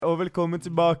velkommen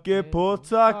tilbake på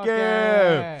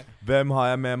taket! Hvem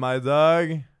har jeg med meg I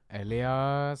dag?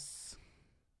 Elias.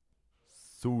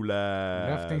 Sole.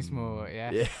 Løftingsmo,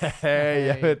 yes.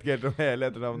 Jeg vet ikke helt om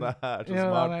hele etternavnet så Jo,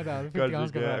 smart. nei, du fikk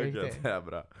ganske bra riktig. Okay, det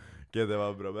bra. Ok, det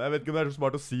var bra. Men jeg vet ikke om det så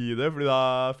smart å si det, fordi da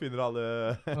finner alle...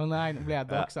 Nei, nå ble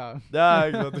jeg doksa. Ja,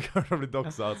 ikke sant, du kanskje bli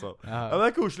doksa, altså. Ja, men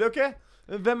det koselig, ok?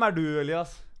 Hvem du,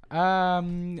 Elias?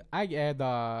 Jeg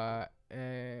da...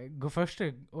 går første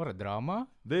året drama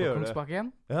det på Kongsbakken.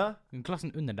 Ja.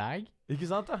 Klassen under deg. Ikke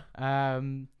sant, da?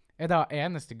 Da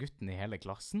eneste gutten I hele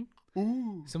klassen.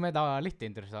 Som da litt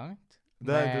interessant.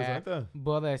 Det interessant, ja.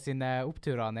 Både sine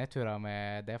oppturer og nedturer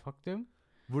med det faktum.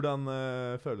 Hvordan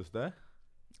føles det?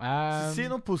 Si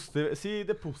noe positivt. Si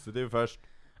det positive først.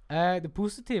 Det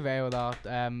positive jo da at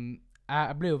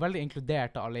jeg ble jo veldig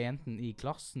inkludert av alle jentene I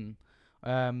klassen.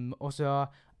 Og så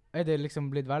det liksom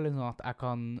blitt veldig sånn at jeg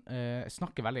kan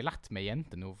snakke veldig lett med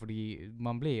jenter nå, fordi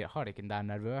man har ikke den der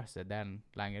nervøse delen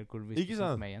lenger hvor vi skal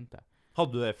snakke med jenter.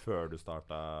 Hadde du det før du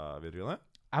startet videregående?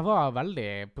 Jeg var veldig,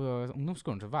 på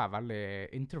ungdomsskolen så var jeg veldig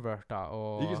introverta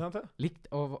og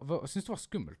syntes det var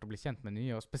skummelt å bli kjent med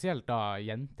nye, og spesielt da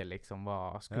jenter liksom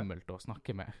var skummelt å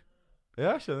snakke med.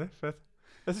 Ja, jeg skjønner, fett.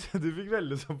 Du fikk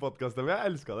veldig sånn podcast, men jeg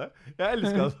elsket det. Jeg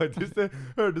elsket det faktisk. Det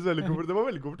var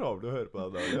veldig komfortabelt å høre på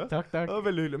deg da. Ja. Takk. Det var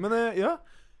veldig hyggelig. Men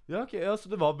okay, så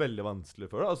det var veldig vanskelig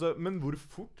for deg. Altså, men hvor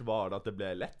fort var det at det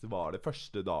ble lett? Var det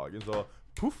første dagen, så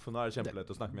puff, nå det kjempelett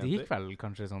å snakke med jenter? Det gikk vel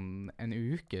kanskje sånn en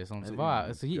uke, sånn, så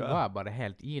var jeg bare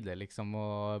helt I det, liksom,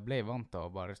 og ble vant til å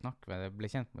bare snakke med,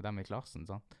 ble kjent med dem I klassen,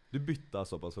 sånn. Du bytta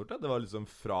såpass fort, ja? Det var liksom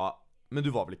fra... Men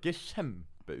du var vel ikke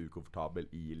kjempeukomfortabel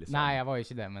I liksom... Nei, jeg var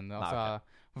ikke det, men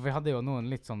altså... For vi hadde jo noen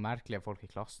litt sånn merkelige folk I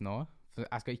klassen også.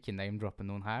 Jeg skal ikke name-droppe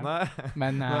noen her. Nei.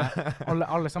 Men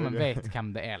alle sammen vet hvem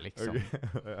det liksom.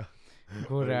 Okay. Ja.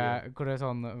 Hvor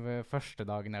sånn, første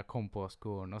dagen jeg kom på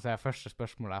skolen, og så første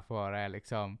spørsmålet jeg får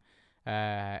liksom...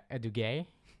 du gay?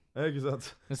 Ikke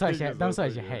sant? De sa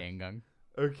ikke hei engang.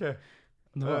 Ok.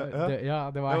 Det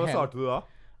var hva svarte du da?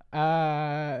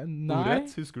 Nei.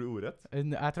 Ordrett? Husker du ordrett?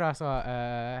 Jeg tror jeg sa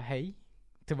hei.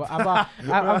 Jeg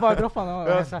bare droppet den,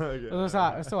 og så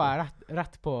jeg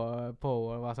rett på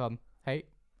og var sånn, hei,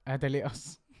 jeg heter Elias.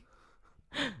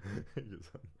 Ikke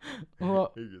sant.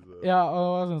 Ja,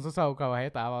 og så sa hun hva hun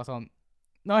heter, jeg var sånn,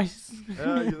 nice.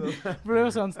 Ja, ikke sant. For det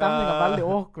var sånn stemningen veldig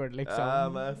awkward, liksom.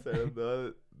 Ja, men jeg ser det var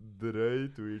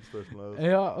drøyt weird spørsmål.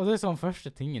 Ja, og det sånn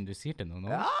første tingen du sier til noen.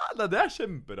 Ja, det det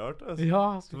rart, altså. Ja,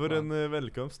 for en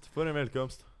velkomst.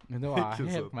 Men det var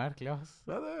helt merkelig, ass.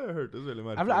 Ja, det hørtes veldig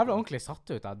merkelig. Jeg ble ordentlig satt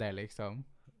ut av det, liksom.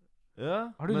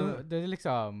 Ja, har du det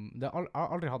liksom... Jeg har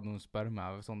aldri hatt noen spørre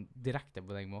meg sånn direkte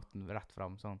på den måten, rett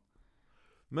frem, sånn.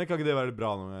 Men kan ikke det være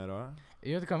bra noe mer også?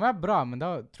 Jo, det kan være bra, men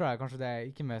da tror jeg kanskje det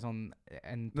ikke med sånn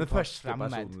en totalt fremmed. Den første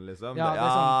personen, liksom? Ja, det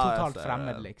sånn totalt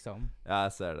fremmed, liksom. Ja,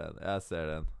 jeg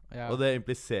ser den. Ja. Og det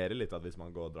impliserer litt at hvis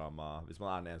man går drama, hvis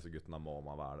man den eneste gutten, da må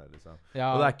man være det, liksom.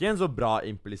 Ja. Og det ikke en så bra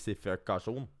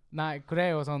implisifikasjon. Nei, hvor det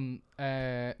jo sånn,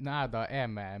 når jeg da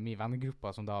med min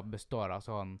vennegruppa, som da består av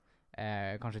sånn,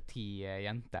 kanskje 10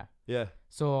 jenter,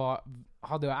 så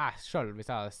hadde jo jeg selv,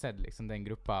 hvis jeg hadde sett liksom den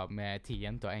gruppa med 10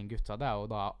 jenter og 1 gutt, så hadde jeg jo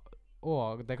da,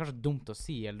 og det kanskje dumt å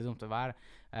si, eller dumt å være,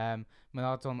 men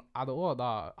at sånn, jeg hadde også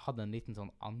da hatt en liten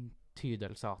sånn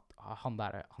antydelse at han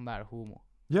der homo.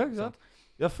 Ja, ikke sant?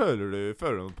 Ja, føler du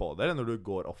noe på det når du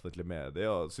går offentlig med det,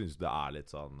 og synes du det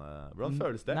litt sånn... hvordan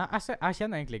føles det? Nei, jeg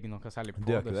kjenner egentlig ikke noe særlig på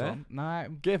det. Sånn. Nei.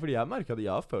 Ok, fordi jeg merker at jeg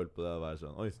har følt på det å være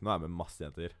sånn, oi, nå jeg med masse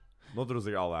jenter. Nå tror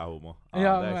sikkert alle homo.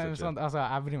 Ja, men sånn, altså,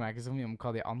 jeg bryr meg ikke så mye om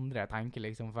hva de andre tenker,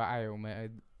 liksom, for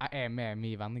jeg med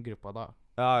min vennegruppa da.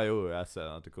 Ja, jo, jeg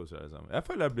ser at du koser deg, liksom. Jeg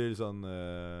føler jeg blir sånn,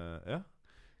 ja.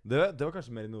 Det var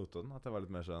kanskje mer I Notodden, at det var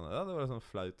litt mer sånn, ja, det var sånn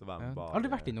flaut å være med bare. Aldri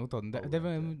vært I Notodden.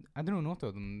 Jeg tror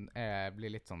Notodden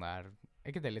blir litt sånn der,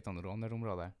 ikke det litt sånn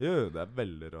rånerområde? Jo, det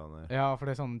veldig råner. Ja,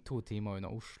 for det sånn 2 timer unna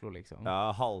Oslo, liksom.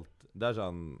 Ja, det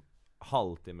sånn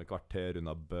halvtime, kvarter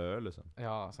unna Bø, liksom.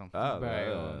 Ja, sant. Ja,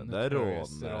 det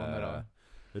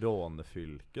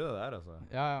rånefylke, det der, altså.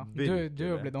 Ja. Du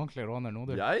jo blitt ordentlig råner nå,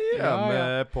 du. Ja,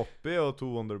 med Poppy og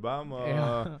 2 Wonderbam,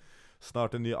 og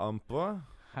snart en ny Ampo.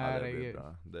 Herregud.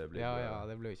 Det blir bra. Ja,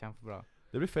 det blir jo kjempebra.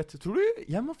 Det blir fett. Tror du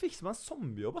jeg må fikse meg en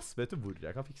sommerjobb, ass? Vet du hvor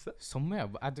jeg kan fikse?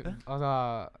 Sommerjobb? Altså...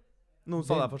 Noen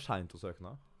sa det for sent å søke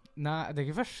nå. Nei, det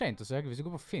ikke for sent å søke. Hvis du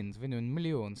går på Finn, så finner du 1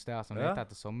 million steder som leter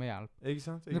etter sommerhjelp. Ikke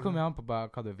sant? Det kommer jo an på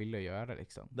hva du vil gjøre,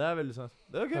 liksom. Det veldig sant.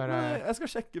 Det ok, men jeg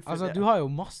skal sjekke. Altså, du har jo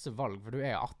masse valg, for du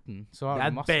 18. Så har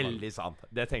du masse veldig valg. Sant.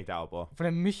 Det tenkte jeg på. For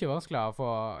det mye vanskeligere å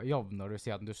få jobb når du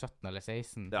sier at du 17 eller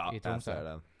 16 I Tromsø. Ja, jeg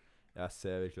ser den. Jeg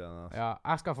ser virkelig den, altså. Ja,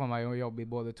 jeg skal få meg jobb i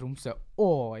både Tromsø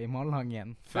og i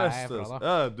Malangen. Fest, altså.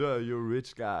 Ja, you're a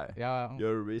rich guy. Ja.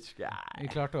 You're a rich guy.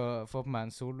 Jeg klarte å få på meg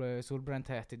en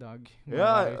solbrenthet i dag.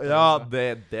 Ja,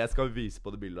 det skal vi vise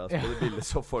på det bildet, altså. På det bildet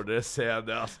så får dere se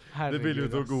det, altså. Det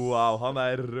bildet ut og god av. Han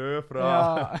rød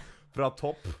fra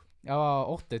topp. Jeg var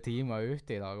 8 timer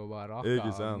ute i dag og bare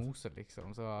raka mose,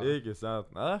 liksom. Så. Ikke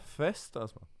sant. Nei, det fest,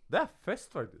 altså. Det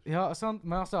fest, faktisk. Ja, sant,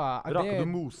 men altså... Raker du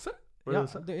mose?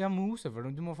 Ja, mose, for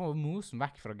du må få mosen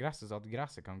vekk fra gresset, så at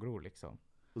gresset kan gro, liksom.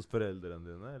 Hos foreldrene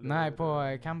dine? Eller? Nei, på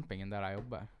campingen der jeg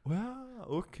jobber. Ja,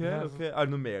 ok. Er det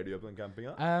noe mer du gjør på den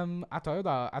campingen? Jeg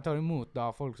tar imot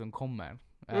da folk som kommer.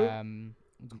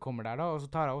 Som kommer der da, og så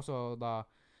tar jeg også da...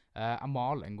 jeg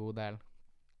maler en god del.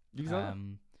 Ikke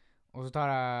sant? Og så tar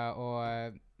jeg,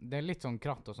 og det litt sånn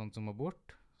kratt og sånt som må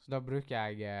bort, så da bruker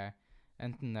jeg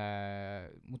enten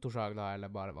motorsag da, eller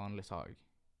bare vanlig sag.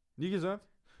 Ikke sant?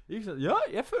 Ja,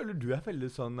 jeg føler du veldig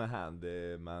sånn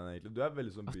handyman, egentlig. Du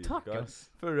veldig sånn bilkar. Takk, ass.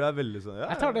 Føler du veldig sånn, ja.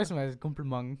 Jeg tar det som et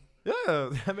kompliment. Ja,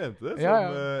 jeg mente det.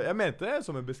 Jeg mente det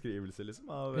som en beskrivelse,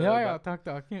 liksom. Ja, takk.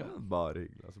 Ja. Bare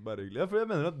hyggelig, altså, bare hyggelig. Ja, for jeg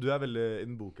mener at du veldig, i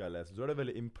den boka jeg leser, så det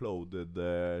veldig imploded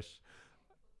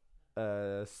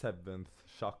 7th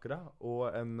chakra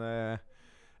og en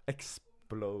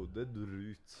exploded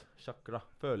root chakra.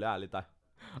 Føler jeg litt deg.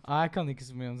 Jeg kan ikke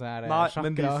så mye om sånne Nei, chakra.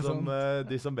 Men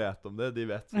de som vet om det, de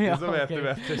vet. De som vet, de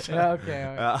vet ikke. Ja, ok.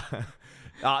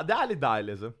 Ja, det litt deg,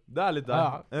 liksom. Det litt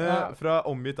deg. Fra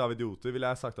omgitt av idioter vil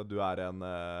jeg sagt at du en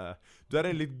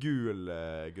litt gul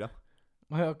grønn.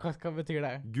 Hva betyr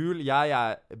det? Gul,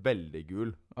 jeg veldig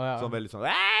gul. Sånn veldig sånn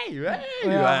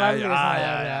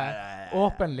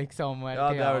åpen, liksom. Ja,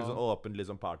 det veldig sånn åpen,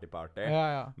 liksom party.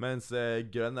 Ja. Mens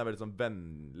grønn veldig sånn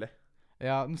vennlig.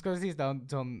 Ja, nå skal det sies da,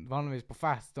 sånn vanligvis på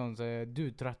fest, sånn, så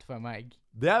du trøtt for meg.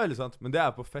 Det veldig sant, men det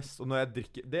på fest, og når jeg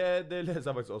drikker, det leser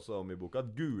jeg faktisk også om i boka, at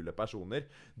gule personer,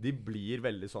 de blir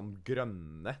veldig sånn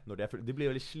grønne når de fulle. De blir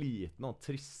veldig slitne og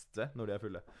triste når de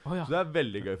fulle. Ja. Så det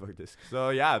veldig gøy, faktisk. Så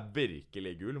jeg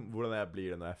virkelig gul. Hvordan jeg blir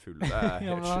det når jeg full, det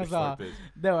helt sjukt,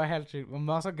 faktisk. Det var helt sjukt.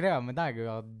 Men altså, greia med deg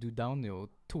er at du downer jo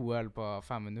 2 øl på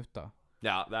 5 minutter.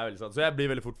 Ja, det veldig sant. Så jeg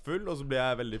blir veldig fort full, og så blir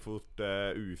jeg veldig fort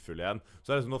ufull igjen.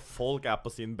 Så liksom når folk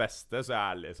på sin beste, så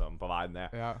jeg liksom på vei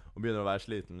ned. Ja. Og begynner å være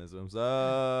sliten, liksom. Så,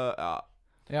 ja.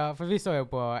 Ja, for vi så jo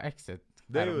på Exit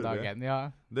her om dagen.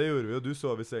 Ja. Det gjorde vi, og du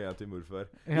sov i sengen til morfar.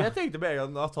 Ja. Jeg tenkte med en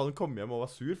gang at han kom hjem og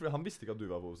var sur, for han visste ikke at du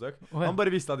var på besøk. Han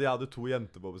bare visste at jeg hadde 2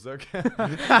 jenter på besøk.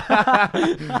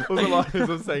 Og så var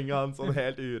liksom senga hans sånn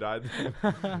helt ureid.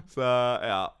 Så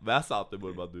ja, men jeg sa til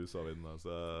mormor at du sov inne,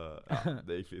 så ja,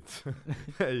 det gikk fint.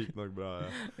 Det gikk nok bra,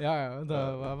 ja.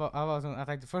 Jeg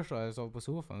tenkte først at jeg sov på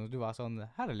sofaen, og du var sånn,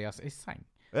 her Elias, i seng.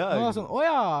 Ja, og var sånn,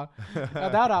 ja,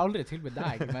 det har jeg aldri tilbudt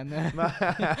deg, men...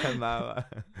 Nei.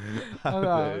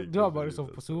 Du har bare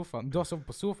sovet på sofaen. Du har sovet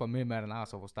på sofaen mye mer enn jeg har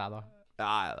sovet hos deg, da.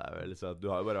 Ja, det veldig sant. Du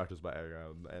har jo bare vært hos meg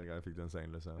en gang jeg fikk den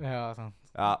sengen, liksom. Ja, sant.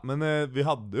 Ja, men vi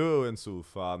hadde jo en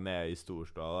sofa nede i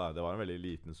Storstua, da. Det var en veldig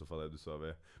liten sofa det du sov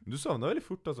i. Men du sovna veldig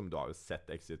fort, da, som du har jo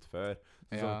sett Exit før.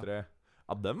 Ja,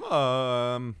 den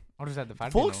var... Har du sett den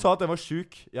ferdig Folk sa at den var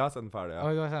syk. Jeg har sett den ferdig, ja.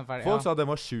 Du har sett den ferdig, Folk sa at den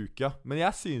var syk, ja. Men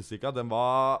jeg synes ikke at den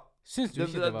var... Syns du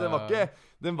ikke det var...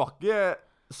 Den var ikke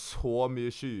så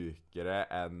mye sykere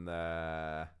enn...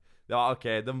 Ja, ok,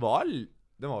 den var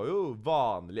jo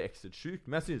vanlig Exit-syk,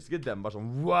 men jeg synes ikke den var sånn,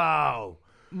 wow!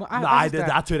 Nei, det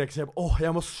der tør jeg ikke se på.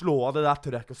 Jeg må slå av, det der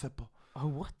tør jeg ikke å se på.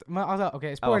 What? Men altså, ok,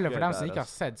 spoiler for dem som ikke har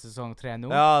sett sesong 3 nå.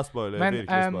 Ja, spoiler,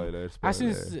 virkelig spoiler.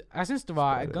 Jeg synes det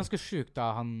var ganske sykt da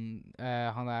han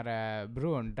der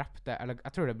broren drepte, eller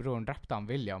jeg tror det broren drepte han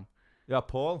William. Ja,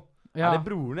 Paul. Ja. Det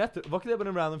broren? Var ikke det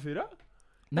bare en random fyr, da?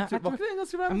 Nei, var ikke det en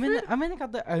ganske random fyr? Jeg mener ikke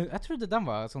at jeg trodde den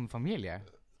var sånn familie.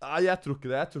 Nei, jeg tror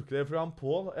ikke det, for han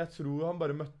Paul, jeg tror han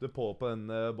bare møtte Paul på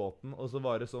den båten, og så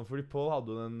var det sånn, fordi Paul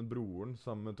hadde jo den broren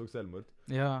som tok selvmord.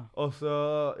 Ja. Og så,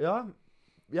 ja,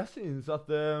 jeg synes at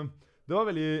det var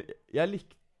veldig, jeg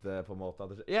likte på en måte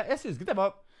at det, jeg synes ikke det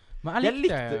var, men jeg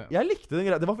likte den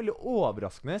greia, det var veldig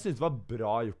overraskende, jeg synes det var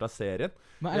bra gjort av serien.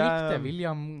 Men jeg likte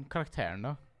William-karakteren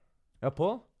da. Ja,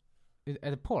 Paul?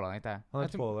 Er det Paul han heter? Han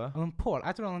heter Paul, ja.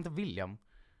 Jeg tror han heter William.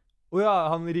 Ja,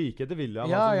 han rike heter William,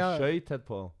 han som skjøt het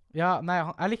Paul. Ja, nei,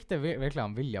 jeg likte virkelig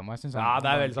han William. Jeg synes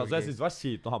det veldig sant, så jeg synes det var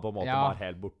kjipt når han på en måte var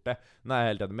helt borte. Nei,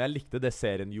 helt enig, men jeg likte det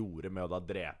serien gjorde med å da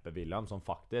drepe William, som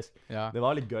faktisk. Det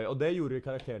var litt gøy, og det gjorde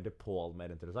karakteren til Paul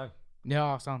mer interessant. Ja,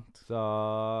 sant. Så,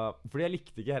 fordi jeg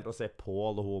likte ikke helt å se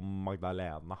Paul og hun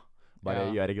Magdalena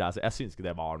bare gjøre greier. Jeg synes ikke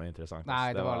det var noe interessant.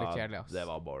 Nei, det var litt kjedelig, ass. Det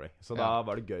var boring. Så da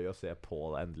var det gøy å se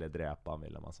Paul endelig drepe han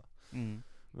William, altså.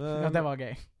 Ja, det var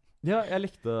gøy. Ja, jeg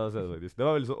likte å se det faktisk. Det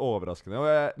var veldig sånn overraskende.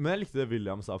 Men jeg likte det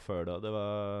William sa før da.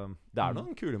 Det er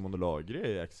noen kule monologer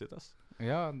i Exit, ass.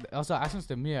 Ja, altså, jeg synes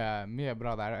det er mye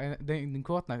bra der. Den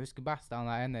kåten jeg husker best, han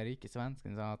er en rike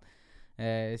svensken, sånn at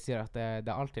sier at det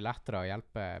er alltid lettere å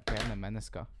hjelpe pene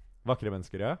mennesker. Vakre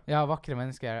mennesker, ja? Ja, vakre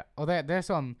mennesker. Og det er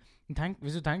sånn,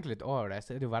 hvis du tenker litt over det,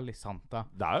 så er det jo veldig sant da.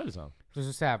 Det er jo veldig sant. Hvis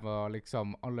du ser på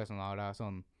liksom alle sånne her,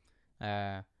 sånn,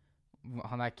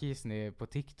 han er kisen på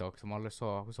TikTok som alle så,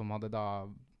 som hadde da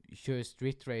kjørt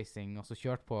street racing, og så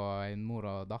kjørt på en mor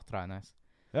og datteren hennes.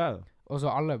 Ja. Og så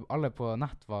alle på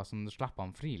nett var sånn, slapp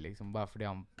han fri, liksom, bare fordi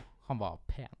han var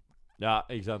pen. Ja,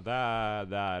 ikke sant? Det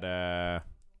er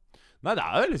Nei, det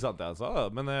er jo veldig sant det jeg sa,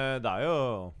 men det er jo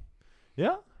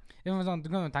Ja, men sånn,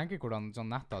 du kan jo tenke hvordan sånn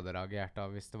nett hadde reagert da,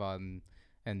 hvis det var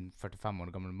en 45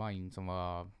 år gammel mann som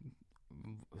var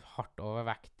hardt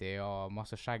overvektig og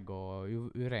masse skjegg og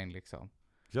urein, liksom.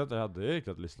 Ikke sant? Jeg hadde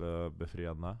ikke hatt lyst til å befri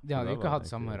henne. De hadde ikke hatt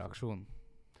samme reaksjon.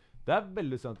 Det er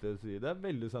veldig sant det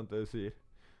du sier.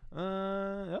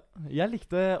 Ja. Jeg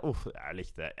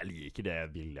liker det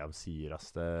William sier,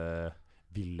 ass.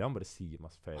 William bare sier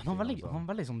masse fete. Han har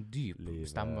veldig sånn dyp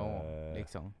stemme også,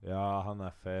 liksom. Ja, han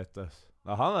er fet, ass.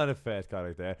 Ja, han er en fet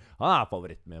karakter. Han er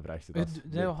favoritten min fra Exit, ass.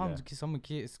 Det er jo han,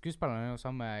 skuespilleren er jo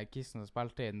samme kissen som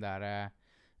spilte i den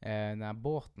der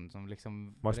båten som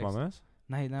liksom... Marsmannes?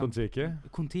 Nei,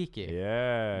 Kontiki.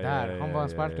 Yeah, han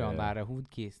spilte jo han der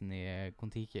hovedkisen i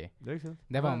Kontiki. Det er ikke sant.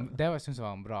 Det synes jeg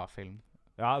var en bra film.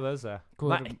 Ja, det ser jeg.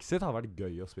 Nei, Exit hadde vært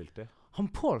gøy å spille til. Han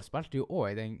Paul spilte jo også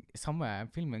i den samme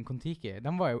filmen Kontiki.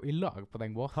 De var jo i lag på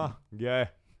den båten. Gøy.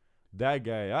 Det er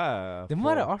gøy, ja. Det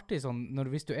må være artig sånn,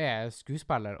 hvis du er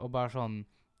skuespiller, og bare sånn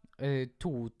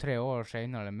 2-3 år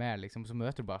senere eller mer, liksom, så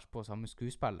møter du bare på samme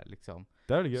skuespiller, liksom.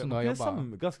 Det er veldig gøy. Det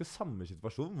er ganske samme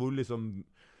situasjon, hvor liksom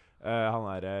han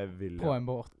William... På en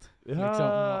båt.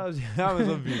 Ja, men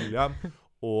så William...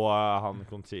 Og han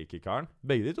Kontiki-karen.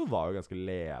 Begge de to var jo ganske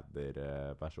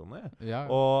lederpersoner. Ja.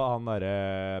 Og han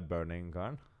derre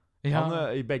Burning-karen. Ja.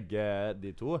 I begge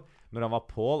de to, når han var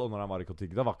Paul og når han var i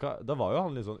Kontiki, da var jo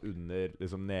han litt sånn under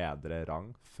liksom nedre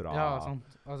rang fra... Ja, sant.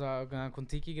 Altså,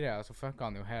 Kontiki-greia, så fucka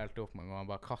han jo helt opp med å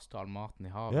bare kaste all maten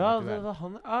i havet. Ja,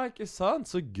 han ikke sant?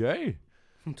 Så gøy!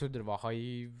 Han trodde det var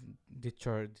high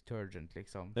detergent,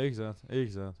 liksom. Ikke sant.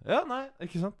 Ja, nei,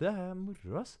 ikke sant. Det er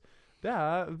moro, ass. Det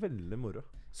er veldig moro.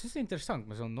 Jeg synes det er interessant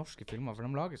med sånne norske filmer, for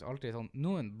de lages alltid sånn,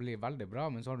 noen blir veldig bra,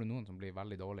 men så har du noen som blir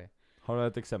veldig dårlig. Har du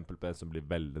et eksempel på en som blir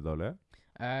veldig dårlig?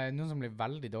 Noen som blir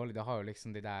veldig dårlig, det har jo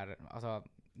liksom de der, altså,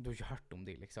 du har ikke hørt om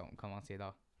de, liksom, kan man si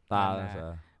da.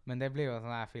 Nei, men det blir jo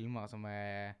sånne her filmer som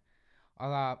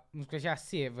altså, nå skal ikke jeg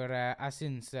si, for jeg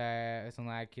synes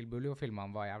sånne Kill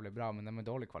Buljo-filmene var jævlig bra, men de er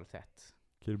dårlig kvalitet.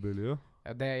 Kill Buljo?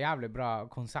 Ja, det er jævlig bra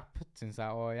konsept, synes jeg,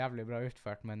 og jævlig bra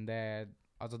utført, men det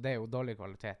er jo dårlig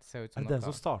kvalitet. Det ser ut som det den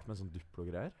som starter med sånn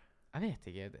Duplo-greier? Jeg vet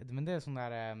ikke, men det er sånn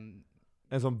der...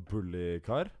 en sånn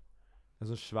bully-kar? En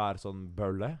sånn svær sånn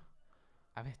bølle?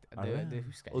 Jeg vet, det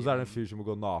husker jeg ikke. Og så er det en fyr som må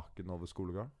gå naken over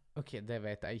skolegården? Ok, det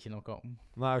vet jeg ikke noe om.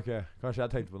 Nei, ok. Kanskje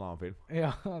jeg tenkte på en annen film.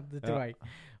 Ja, det tror jeg.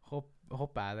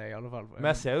 Håper jeg det i alle fall. Men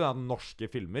jeg ser jo at norske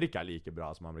filmer ikke er like bra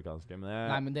som amerikanske.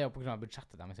 Nei, men det er jo på grunn av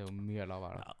budsjettet. De er jo mye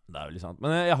lavere. Ja, det er veldig sant.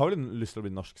 Men jeg har jo lyst til å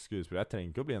bli norsk skuespiller. Jeg trenger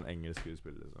ikke å bli en engelsk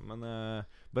skuespiller, liksom. Men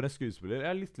bare en skuespiller. Jeg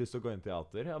har litt lyst til å gå inn i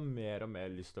teater. Jeg har mer og mer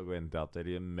lyst til å gå inn i teater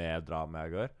med drama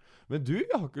jeg går. Men du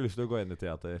har ikke lyst til å gå inn i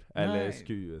teater? Eller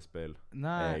skuespill?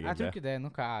 Nei, egentlig. Jeg tror ikke det er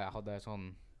noe jeg hadde sånn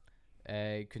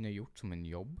kunne gjort som en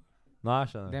jobb. Nei,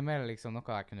 jeg skjønner. Det er mer liksom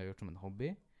noe jeg kunne gjort som en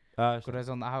hobby. Hvor det er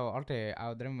sånn, jeg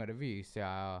har drevet med revy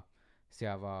siden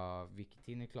jeg var gikk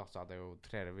i 10. klasse, hadde jeg jo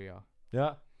 3 revyer. Ja,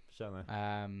 skjønner.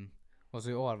 Og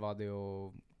så i år var det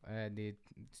jo de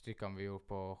stykkene vi gjorde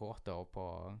på HT og på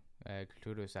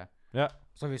Kulturhuset. Ja.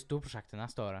 Så har vi storprosjektet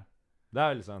neste året. Det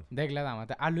er veldig sant. Det gleder jeg meg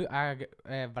til. Jeg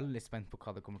er veldig spent på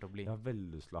hva det kommer til å bli. Jeg har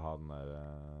veldig lyst til å ha den der...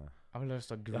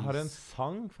 Jeg har en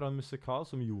sang fra en musikal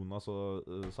som Jonas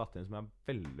satt inn, som jeg har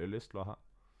veldig lyst til å ha.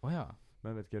 Åja. Men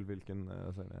jeg vet ikke helt hvilken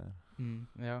sang det er.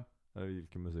 Ja. Eller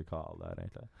hvilken musikal det er,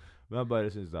 egentlig. Men jeg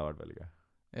bare synes det har vært veldig gøy.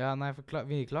 Ja, nei, for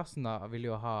vi i klassen da vil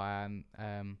jo ha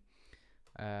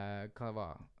hva det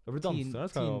var? Teen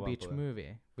Beach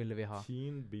Movie ville vi ha.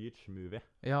 Teen Beach Movie.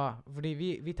 Ja, fordi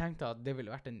vi tenkte at det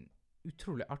ville vært en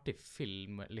utrolig artig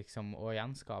film, liksom, å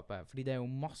gjenskape. Fordi det er jo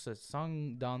masse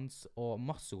sang, dans og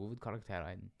masse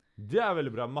hovedkarakterer i den. Det er veldig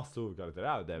bra. Masse hovedkarakterer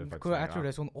er jo det vi faktisk Jeg tror det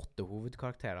er sånn 8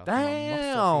 hovedkarakterer.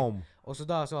 Damn! Og så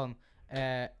da sånn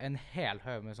en hel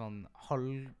haug med sånn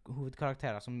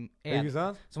halvhovedkarakterer som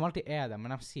alltid er det,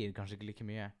 men de sier kanskje ikke like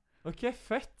mye. Ok,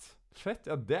 fett.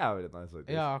 Ja, det er jo litt nice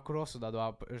faktisk. Ja, hvor også da du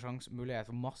har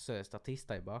mulighet for masse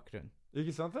statister i bakgrunnen.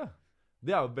 Ikke sant det?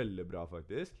 Det jo veldig bra,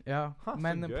 faktisk. Ja,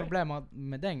 men problemet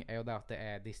med den jo det at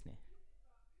det Disney.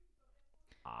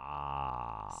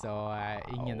 Så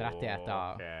ingen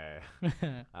rettigheter. Ok.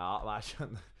 Ja, nei, jeg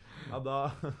skjønner. Ja, da...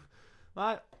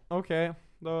 Nei, ok.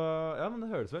 Da... Ja, men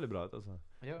det høres veldig bra ut, altså.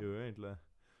 Ja. Jo, egentlig.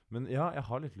 Men ja, jeg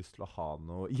har litt lyst til å ha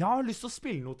noe... Jeg har lyst til å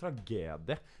spille noe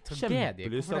tragedie.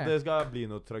 Kjempelyst til at det skal bli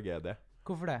noe tragedie.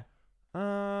 Hvorfor det?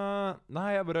 Nei,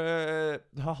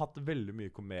 jeg har hatt veldig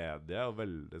mye komedie og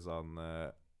veldig sånn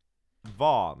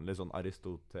vanlig sånn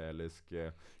aristotelisk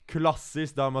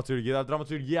klassisk dramaturgi.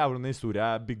 Dramaturgi hvordan en historie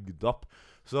bygd opp.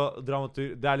 Så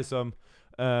det liksom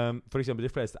for eksempel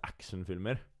de fleste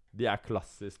actionfilmer, de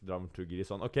klassisk dramaturgi.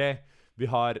 Sånn, ok, vi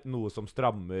har noe som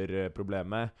strammer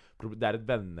problemet. Det et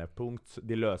vendepunkt,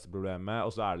 de løser problemet,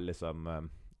 og så det liksom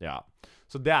ja.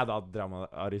 Så det da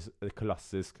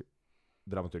klassisk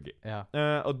dramaturgi. Ja.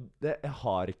 Og det,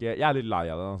 jeg litt lei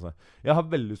av det, altså. Jeg har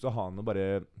veldig lyst til å ha noe bare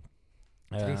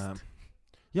trist.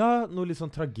 Ja, noe litt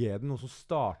sånn tragedie, noe som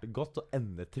starter godt og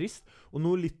ender trist, og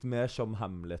noe litt mer som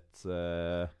Hamlet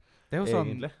det jo sånn,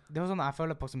 egentlig. Det jo sånn jeg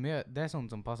føler på så mye, det sånn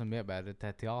som passer mye bedre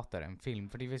til teater enn film,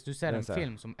 fordi hvis du ser en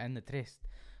film som ender trist,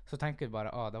 så tenker du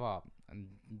bare, det var en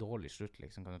dårlig slutt,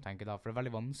 liksom, kan du tenke da, for det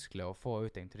veldig vanskelig å få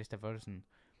ut den triste følelsen.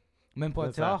 Men på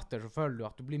et teater så føler du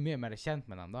at du blir mye mer kjent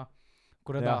med dem da.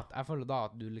 Hvor da at jeg føler da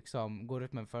at du liksom går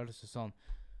ut med en følelse sånn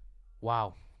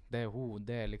wow, det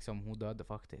liksom hun døde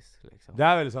faktisk liksom.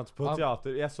 Det veldig sant. På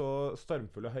teater, jeg så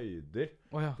Stormfulle høyder.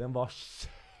 Den var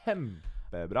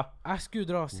kjempebra. Jeg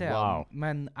skulle dra og se den,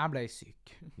 men jeg ble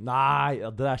syk. Nei,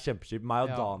 det kjempekjipt. Meg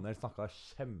og Daniel snakket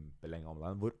kjempelenge om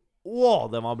den.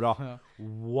 Den var bra.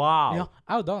 Wow. Ja,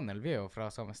 jeg og Daniel, vi jo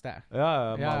fra samme sted.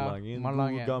 Ja, Malangen.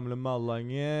 God gamle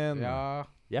Malangen. Ja.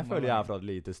 Jeg føler jeg fra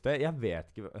et lite sted. Jeg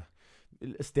vet ikke...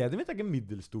 Stedet mitt ikke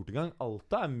middelstort engang.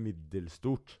 Alta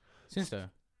middelstort. Syns du?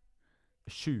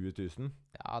 20 000.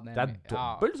 Ja, det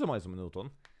dobbelt så mye som i Notodden.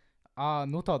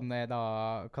 Notodden da,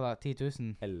 hva da, 10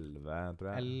 000? 11, tror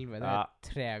jeg. 11, det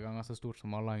 3 ganger så stort som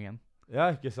Malangen.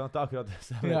 Ja, ikke sant? Det akkurat det.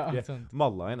 Så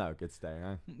Malangen jo ikke et sted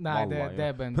engang. Nei,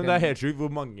 det men det helt sjukt hvor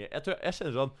mange... Jeg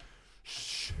kjenner sånn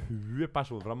 7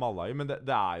 personer fra Malangen, men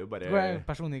det jo bare... Du en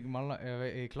person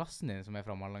i klassen din som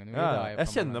fra Malangen. Ja, jeg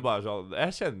kjenner bare sånn...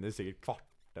 Jeg kjenner sikkert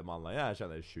kvarte Malangen, jeg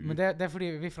kjenner 7. Men det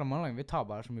fordi vi fra Malangen, vi tar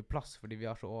bare så mye plass, fordi vi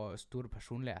har så store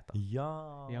personligheter. Ja.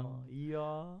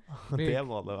 Det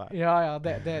må det være. Ja,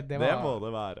 det må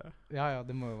det være. Ja,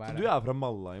 det må jo være. Så du fra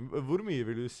Malangen. Hvor mye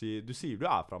vil du si... Du sier du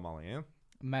fra Malangen.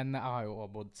 Men jeg har jo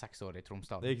også bodd 6 år i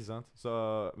Tromsdal. Det ikke sant? Så,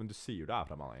 men du sier du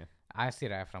fra Malangen. Jeg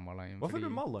sier jeg fra Malangen. Hva føler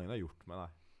du Malangen har gjort med deg?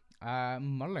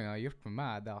 Malangen har gjort med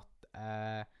meg det at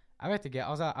jeg vet ikke,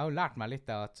 altså jeg har jo lært meg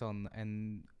litt av at sånn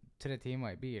 3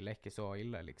 timer i bil ikke så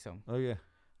ille liksom. Ok.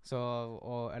 Så,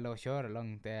 eller å kjøre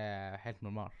langt det helt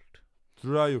normalt. Tror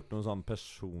du du har gjort noe sånn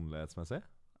personlighetsmessig?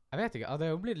 Jeg vet ikke, det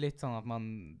har jo blitt litt sånn at man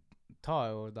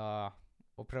tar jo da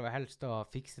og prøver helst å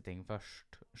fikse ting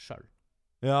først selv.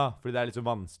 Ja, fordi det litt så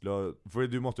vanskelig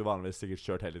fordi du måtte jo vanligvis sikkert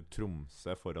kjørt hele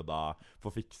Tromsø for å da få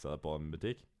fiksa det på en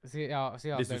butikk. Hvis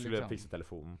du skulle fikse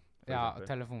telefonen. Ja,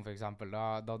 telefon for eksempel.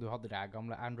 Da du hadde de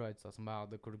gamle Androids som jeg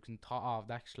hadde, hvor du kunne ta av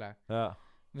dekselet. Ja.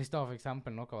 Hvis da for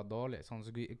eksempel noe var dårlig, sånn,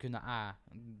 så kunne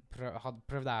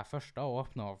prøvde jeg først da å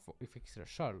åpne og fikse det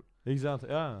selv. Ikke sant?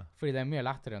 Ja. Fordi det mye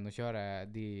lettere enn å kjøre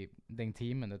den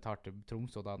timen det tar til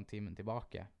Tromsø og da den timen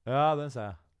tilbake. Ja, den ser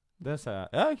jeg. Det ser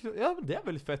jeg. Ja, men det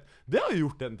veldig fett. Det har jo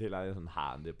gjort den til en sånn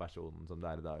handy person som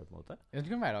det i dag, på en måte. Ja,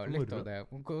 det kan være litt av det.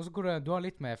 Hvor du har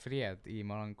litt mer frihet i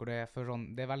Malangen, hvor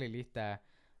det veldig lite...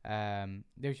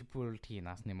 det jo ikke politi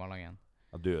nesten i Malangen.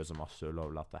 Ja, du så masse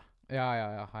ulovlig det.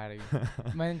 Ja,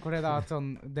 herregud. Men hvor da at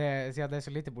sånn... Siden det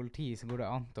så lite politi, så går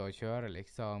det an til å kjøre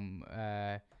liksom...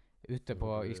 ute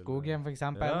i skogen, for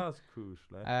eksempel. Ja, så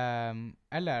koselig.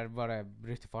 Eller bare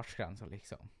bryte fartsgrenser,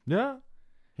 liksom. Ja.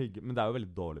 Men det jo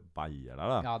veldig dårlige veier der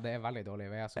da. Ja, det veldig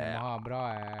dårlige veier, så man må ha bra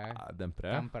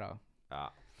dempere. Ja,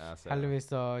 jeg ser. Heldigvis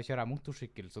så kjører jeg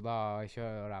motorsykkel, så da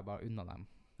kjører jeg bare unna dem.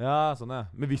 Ja, sånn ja.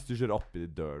 Men hvis du kjører opp i de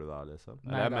dør du da, liksom?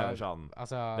 Nei, jeg mener sånn,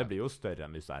 det blir jo større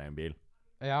enn hvis du i en bil.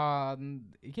 Ja,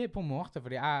 ikke på en måte,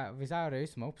 fordi hvis jeg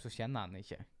røyser meg opp, så kjenner jeg den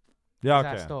ikke. Ja,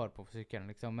 hvis jeg står på sykkelen,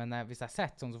 liksom. Men hvis jeg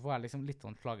setter sånn, så får jeg liksom litt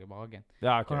sånn slag i magen.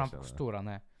 Ja, ok. Hvor stor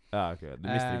han Ja, ok. Du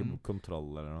mister ikke kontroll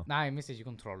eller noe? Nei, jeg mister ikke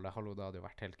kontroll. Hallo, da hadde jo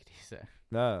vært helt krise.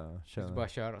 Ja, skjønner. Så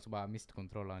bare kjøre, og så bare miste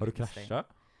kontroll. Har du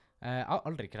krasjet? Jeg har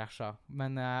aldri krasjet,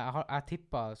 men jeg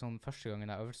tippet sånn første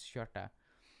gangen jeg øvelseskjørte.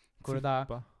 Hvor da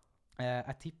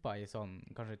jeg tippet i sånn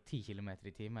kanskje 10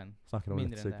 kilometer i timen. Snakker om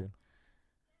litt sykkel.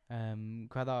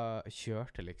 Hvor jeg da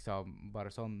kjørte liksom,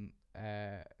 bare sånn,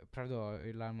 prøvde å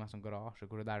lære meg sånn garasje,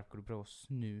 hvor du prøver å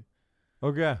snu.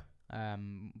 Ok.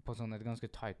 på sånn et ganske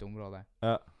tight område.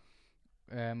 Ja.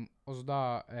 Og så da,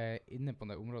 inne på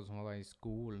det området som var da i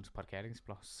skolens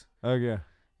parkeringsplass, Ok.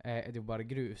 Er det jo bare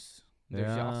grus. Det er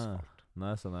jo ikke asfalt.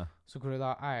 Nei, sånn er. Så hvor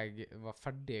da jeg var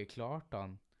ferdig i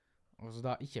klartan, og så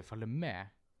da ikke følge med,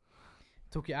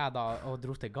 tok jeg da og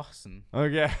dro til gassen.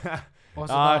 Ok.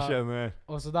 Jeg skjønner.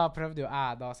 Og så da prøvde jo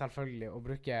jeg da selvfølgelig å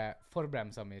bruke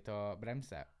forbremsa mi til å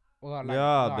bremse. Og da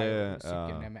jeg jo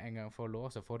sykkelen ned med en gang for å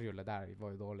låse forhjulet der,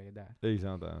 var jo dårlig idé. Ikke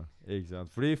sant, ja. Ikke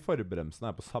sant. Fordi forbremsen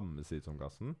er på samme side som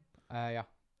gassen? Ja.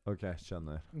 Ok,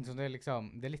 skjønner. Så det er liksom,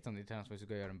 det er litt sånn irriterende hvis du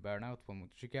skal gjøre en burnout på en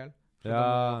motorsykkel.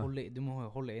 Ja. Du må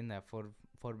holde inne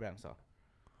forbremsa.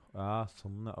 Ja,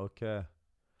 sånn ja, ok.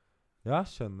 Ja,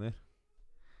 skjønner.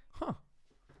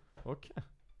 Ok.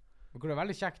 Og hvor det er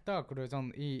veldig kjekt da, hvor du sånn,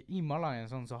 i Malangen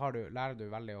sånn, så lærer du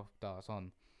veldig ofte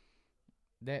sånn,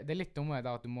 det er litt dumme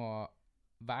da at du må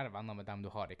være venner med dem du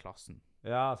har i klassen.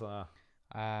 Ja, sånn ja.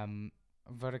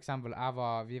 For eksempel,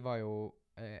 vi var jo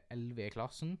 11 i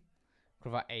klassen, hvor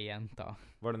det var 1 jente.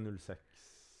 Var det 06?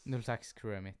 06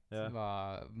 crewet mitt.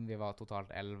 Yeah. Vi var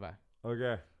totalt 11. Ok.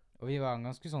 Og vi var en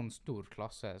ganske sånn stor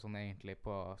klasse, sånn egentlig,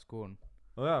 på skolen.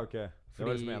 Ja, ok. Det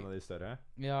var liksom en av de større?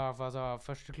 Ja, for altså,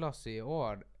 første klasse i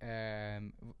år er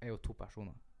jo 2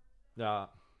 personer. Ja.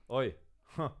 Oi.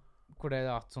 Hvor det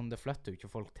er at sånn, det flytter jo ikke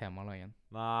folk til Malangen.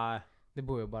 Nei. Det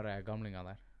bor jo bare gamlinger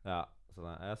der. Ja, sånn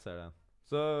jeg ser det.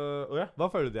 Så, hva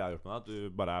føler du de har gjort med det? At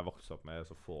du bare er vokst opp med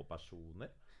så få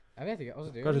personer? Jeg vet ikke. Altså,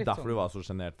 det er kanskje jo litt derfor sånn, du var så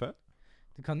genert før?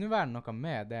 Det kan jo være noe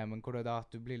med det, men hvor det er da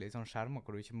at du blir litt sånn skjermet,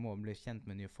 hvor du ikke må bli kjent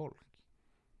med nye folk.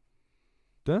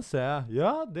 Den ser jeg.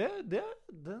 Ja,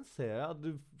 den ser jeg. At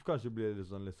du kanskje blir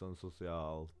litt sånn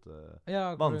sosialt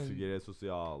vanskeligere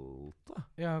sosialt da.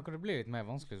 Ja, hvor det blir litt mer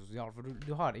vanskelig sosialt, for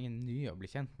du har ingen nye å bli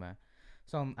kjent med.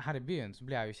 Sånn, her i byen så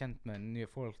blir jeg jo kjent med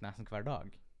nye folk nesten hver dag.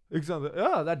 Ikke sant?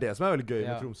 Ja, det er det som er veldig gøy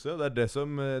med Tromsø. Det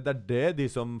er det de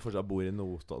som fortsatt bor i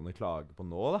Notodden klager på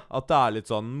nå da. At det er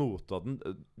litt sånn Notodden,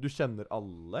 du kjenner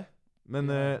alle.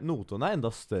 Men Notodden er enda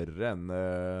større enn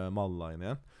Malangen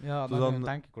igjen. Ja, da kan du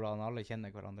tenke hvordan alle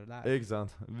kjenner hverandre der. Ikke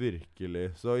sant? Virkelig.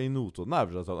 Så i Notodden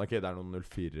er det sånn, ok, det er noen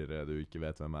 04-ere du ikke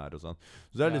vet hvem er og sånn.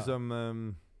 Så det er liksom,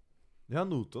 ja,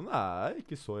 Notodden er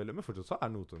ikke så ille, men fortsatt så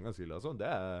er Notodden ganske ille. Altså. Det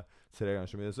er 3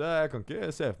 ganger så mye, så jeg kan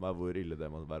ikke se for meg hvor ille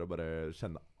det må være å bare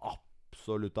kjenne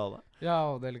absolutt alle. Ja,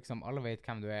 og det er liksom, alle vet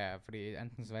hvem du er, fordi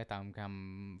enten så vet de hvem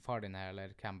far din er,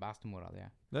 eller hvem bestemora di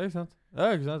er. Det er ikke sant?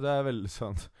 Ja, ikke sant? Det er veldig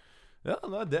sånn. Ja,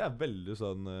 nei, det er veldig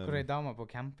sånn Hvor en dame på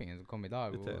campingen som kom i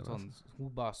dag, og sånn,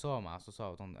 hun bare så meg, så sa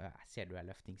hun sånn, jeg ser du er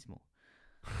løftingsmo.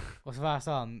 Og så var jeg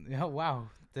sånn, ja, wow,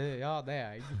 det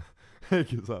er jeg.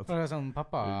 Ikke sant? For det er sånn,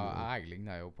 pappa, jeg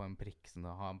ligner jo på en prikk, sånn,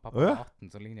 da han pappa var 18,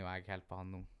 så ligner jo jeg helt på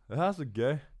han nå. Ja, så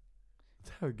gøy.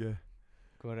 Det er jo gøy.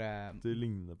 Hvor, du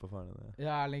ligner på faren din.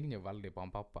 Ja, jeg ligner jo veldig på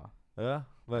han pappa. Ja,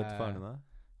 hva heter faren din?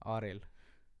 Arild.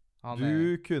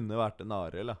 Du kunne vært en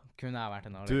Arild, da. Kunne jeg vært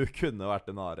en Arild? Du kunne vært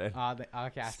en Arild. Ja,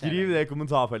 okay, skriv det i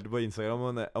kommentarfeltet på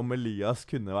Instagram om Elias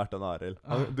kunne vært en Arild.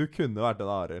 Du kunne vært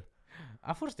en Arild.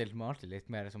 Jeg forestilte meg alltid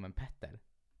litt mer som en Petter.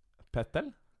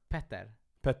 Pettel? Petter.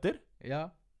 Petter? Ja.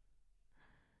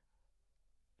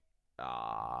 Ja,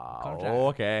 kanskje.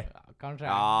 Ok. Ja, kanskje.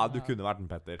 Ja, du kunne vært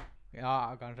en Petter.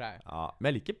 Ja, kanskje. Ja,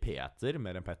 men jeg liker Peter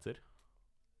mer enn Petter.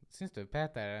 Syns du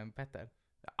Peter er en Petter?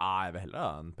 Ja, jeg vil heller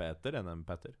ha en Peter enn en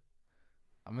Petter.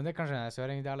 Ja, men det er kanskje en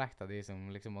søringdialekt av de som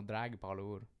liksom må drage på alle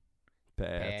ord.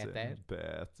 Peter.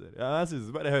 Ja, jeg synes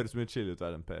det bare høres mye chill ut å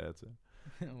være en Peter.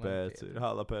 Peter,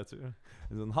 halla Peter.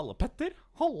 En sånn, halla Petter,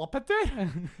 halla Petter.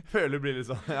 Føler det blir litt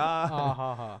sånn, ja.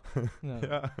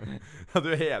 Ja,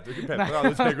 du heter jo ikke Petter, da.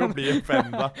 Du trenger ikke å bli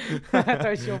offenda. Jeg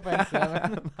tar ikke offensiv.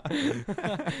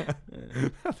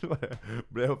 Du bare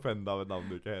ble offenda av et navn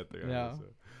du ikke heter. Ja.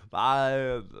 Nei,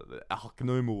 jeg har ikke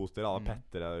noe imot dere, alle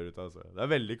Petter der ute, altså. Det er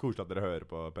veldig koselig at dere hører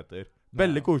på Petter.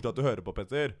 Veldig koselig at du hører på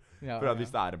Petter. For at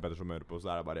hvis det er en Petter som hører på, så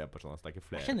er det bare en person, så det er ikke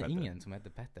flere Petter. Jeg kjenner ingen som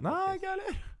heter Petter. Nei, ikke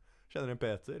heller. Kjenner en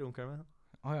Peter, onkelen min.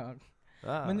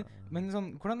 Ja. Men sånn,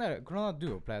 hvordan har du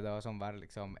opplevd å sånn, være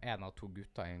liksom en av 2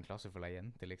 gutter i en klasse full av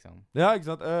jenter, liksom? Ja, ikke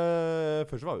sant?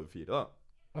 Først var vi jo 4 da.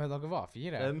 Dere var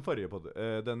 4? Den forrige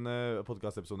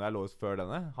podcast-episoden jeg lå ut før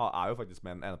denne, er jo faktisk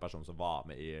med en ene person som var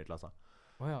med i klassen.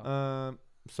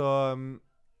 Så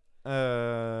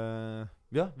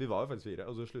ja, vi var jo faktisk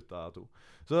 4, og så sluttet 2.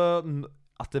 Så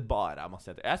at det bare er masse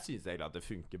jenter. Jeg synes egentlig at det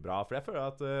funker bra, for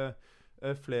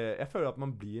jeg føler at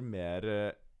man blir mer,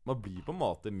 man blir på en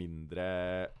måte mindre,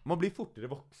 man blir fortere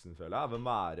voksen, føler jeg, av å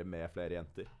være med flere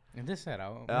jenter. Ja, det ser jeg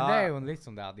jo. Men det er jo litt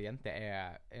sånn det at jenter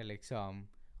er liksom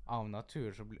av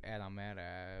natur så de mer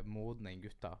modne enn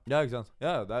gutter. Ja, ikke sant?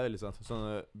 Ja, det veldig sant. Sånn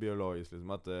biologisk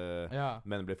liksom, at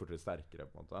menn blir fortere sterkere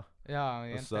på en måte. Ja,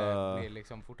 jenter blir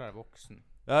liksom fortere voksen.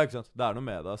 Ja, ikke sant? Det noe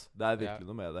med det, altså. Det virkelig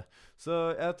noe med det. Så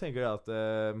jeg tenker at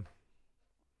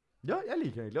ja, jeg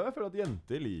liker egentlig, og jeg føler at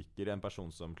jenter liker en person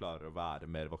som klarer å være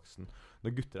mer voksen,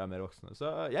 når gutter mer voksne. Så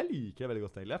jeg liker det veldig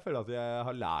godt egentlig. Jeg føler at jeg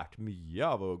har lært mye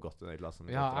av å gått i den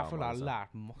klassen. Ja, jeg føler jeg har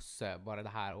lært masse bare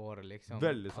det her året, liksom.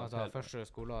 Veldig sant. Altså, første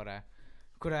skoleåret.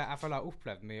 Hvor jeg føler jeg har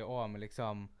opplevd mye også med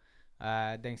liksom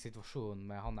den situasjonen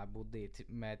med han jeg bodde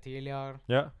med tidligere.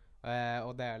 Ja.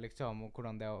 Og det liksom, og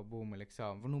hvordan det å bo med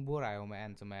liksom, for nå bor jeg jo med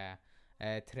en som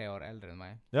 3 år eldre enn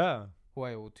meg. Ja.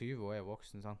 Hun jo 20, hun jo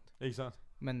voksen, sant? Ikke sant?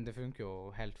 Men det funker jo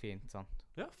helt fint, sant?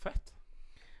 Ja, fett.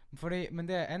 Men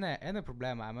det ene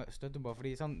problemet jeg støtter på,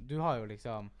 fordi sånn, du har jo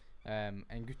liksom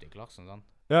en gutt i klassen, sant?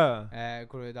 Ja.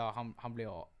 Hvor da, han blir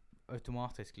jo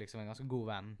automatisk liksom en ganske god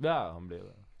venn. Ja, han blir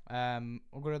det.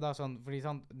 Og hvor det da sånn, fordi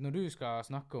sånn, når du skal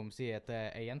snakke om, si at det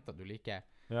jenta du liker,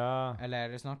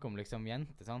 eller snakke om liksom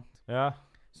jente, sant? Ja.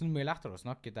 Så det er mye lettere å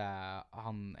snakke til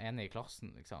han ene i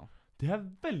klassen, liksom. Det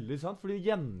veldig sant, fordi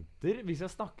jenter, hvis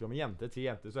jeg snakker om en jente til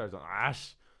jenter, så det sånn, æsj,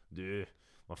 du,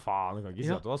 hva faen, du kan ikke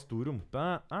si at du har stor rumpe.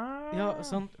 Ja,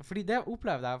 sant, fordi det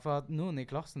opplevde jeg for at noen i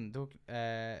klassen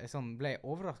sånn, ble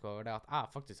overrasket over det at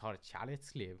jeg faktisk har et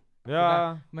kjærlighetsliv.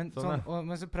 Ja, men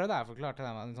så prøvde jeg å forklare til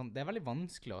dem at sånn, det veldig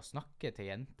vanskelig å snakke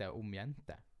til jente om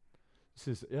jente.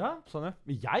 Ja, sånn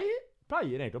Jeg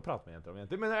pleier egentlig å prate med jenter om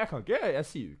jenter, men jeg kan ikke, jeg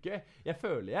sier jo ikke, jeg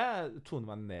føler jeg toner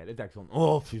meg ned litt, jeg ikke sånn,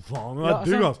 fy faen, du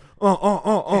digg, ass,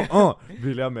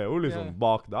 vil jeg med henne, liksom,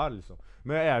 bak der, liksom.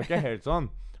 Men jeg jo ikke helt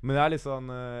sånn, men jeg litt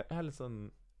sånn,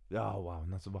 ja, wow,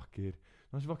 hun så vakker,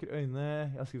 hun har så vakre øyne,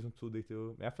 jeg har skrevet sånn 2 dikt,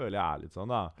 men jeg føler jeg litt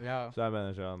sånn da, så jeg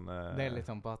mener sånn, det litt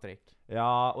sånn Patrick.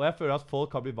 Ja, og jeg føler at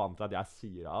folk har blitt vant til at jeg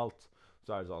sier alt,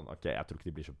 så det sånn, ok, jeg tror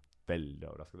ikke de blir så veldig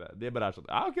overrasket. De bare sånn,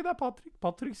 ja, ok, det Patrick.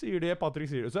 Patrick sier det.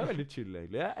 Så det veldig chill,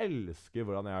 egentlig. Jeg elsker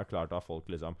hvordan jeg har klart at folk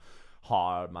liksom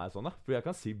har meg sånn, da. For jeg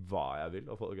kan si hva jeg vil,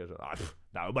 og folk sånn,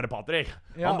 det jo bare Patrick.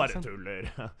 Han bare tuller.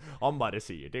 Han bare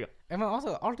sier ting. Ja, men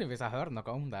altså, alltid hvis jeg hører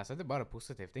noe om deg, så det bare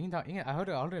positivt. Jeg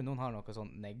hører aldri noen har noe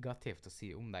sånn negativt å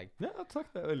si om deg. Ja, takk.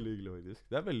 Det veldig hyggelig, faktisk.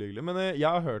 Det veldig hyggelig. Men jeg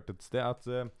har hørt et sted at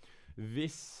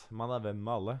hvis man venn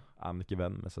med alle, man ikke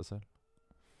venn med seg selv.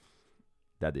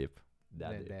 Det deep. Det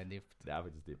dypt. Det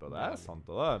faktisk dypt, og det sant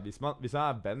også, da. Hvis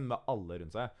man venn med alle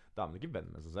rundt seg, da man ikke venn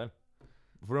med seg selv.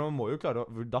 For man må jo klare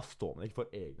da står man ikke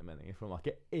for egne meninger, for man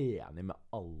ikke enig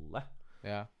med alle.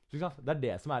 Ja. Så det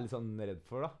det som jeg litt sånn redd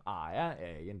for, da.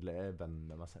 Jeg egentlig venn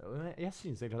med meg selv? Jeg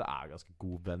synes egentlig at jeg ganske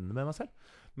god venn med meg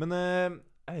selv. Men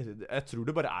jeg tror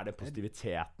det bare den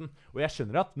positiviteten. Og jeg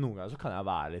skjønner at noen ganger så kan jeg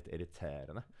være litt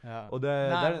irriterende. Ja. Og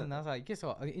Nei, altså, ikke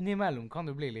så. Innimellom kan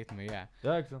du bli litt mye.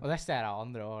 Ja, ikke sant? Og det ser jeg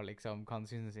andre også, liksom, kan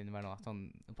synes innimellom at sånn,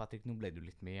 Patrick, nå ble du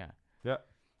litt mye. Ja.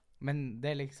 Men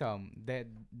det liksom, det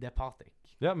Patrick.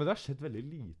 Ja, men det har skjedd veldig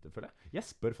lite for det. Jeg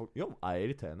spør folk, jo, jeg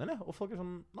irriterende, eller? Og folk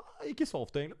sånn, nei, ikke så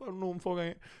ofte egentlig, bare noen få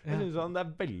ganger. Jeg synes sånn, det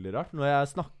veldig rart når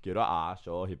jeg snakker og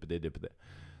så hippity-dippity.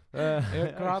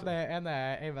 Jeg hadde en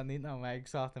venninne av meg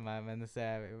sa til meg mens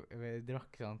jeg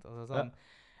drakk sånt, og så sånn,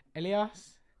 Elias,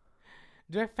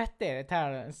 du fett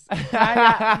irriterende,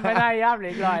 men jeg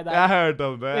jævlig glad i deg. Jeg har hørt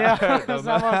om det. Så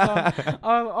jeg var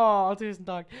sånn, tusen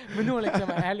takk. Men nå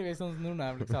liksom, heldigvis sånn som nå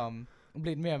er liksom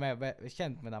blitt mye mer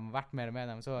kjent med dem, vært mer med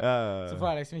dem, så får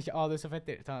jeg liksom ikke, du så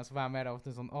fett irriterende, så får jeg mer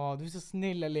ofte sånn, du så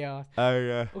snill, Elias.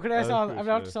 Og hva sånn, jeg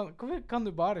blir alltid sånn, hvorfor kan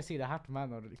du bare si det her til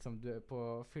meg når liksom, du på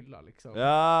fylla, liksom?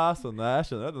 Ja, sånn, jeg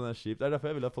skjønner at den kjipt. Det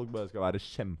derfor jeg vil at folk bare skal være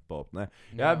kjempeåpne.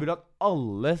 Jeg vil at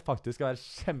alle faktisk skal være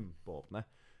kjempeåpne.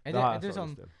 Er du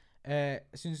sånn,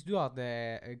 synes du at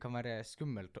det kan være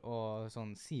skummelt å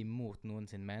sånn, si mot noen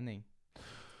sin mening?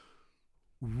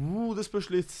 Det spørs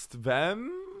litt hvem.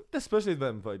 Det spørs litt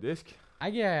hvem, faktisk.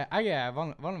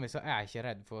 Vanligvis så jeg ikke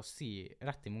redd for å si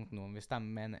rett imot noen hvis de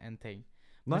mener en ting.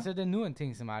 Men så det noen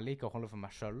ting som jeg liker å holde for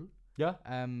meg selv. Ja.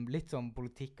 Litt sånn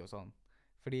politikk og sånn.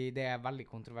 Fordi det veldig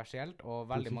kontroversielt, og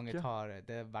veldig mange tar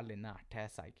det veldig nært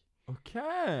til seg. Ok,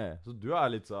 så du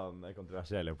litt sånn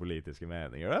kontroversielle politiske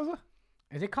meninger, altså?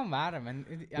 Det kan være, men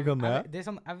det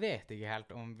sånn, jeg vet ikke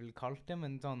helt om jeg vil kalle det,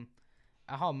 men sånn,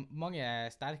 jeg har mange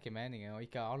sterke meninger, og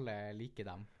ikke alle liker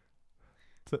dem.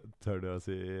 Tør du å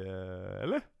si,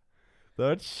 eller? Det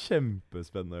har vært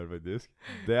kjempespennende, faktisk.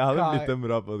 Det hadde blitt en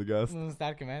bra podcast. Noen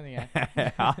sterke meninger.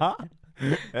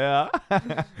 Ja.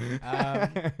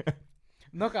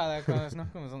 Noe av det kan jeg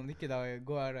snakke om sånn, ikke da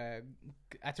går,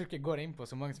 jeg tror ikke jeg går inn på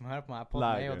så mange som hører på meg på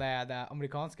det, og det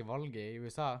amerikanske valget i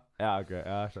USA. Ja, ok,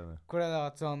 jeg skjønner. Hvor det da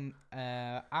at sånn,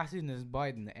 jeg synes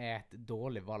Biden et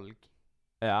dårlig valg.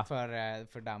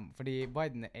 for dem. Fordi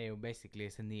Biden jo basically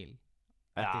senil.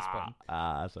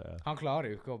 Han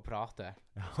klarer jo ikke å prate.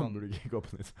 Han burde ikke gå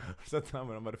på nytt. Sett deg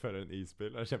hvor han bare fører en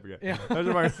isbil. Det kjempegøy. Det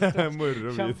så mange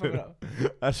moro videoer.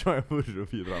 Det så mange moro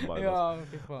videoer han bare.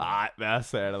 Nei, men jeg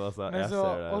ser det altså. Men så,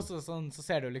 også sånn, så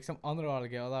ser du liksom andre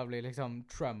valget, og da blir liksom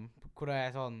Trump, hvor det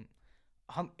sånn,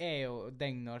 han jo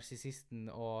den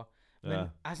narsissisten, men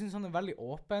jeg synes han veldig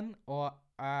åpen, og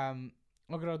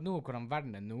akkurat nå, hvordan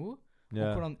verden nå, og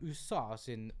hvordan USA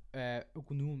sin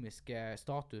økonomiske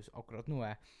status akkurat nå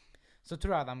så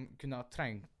tror jeg de kunne ha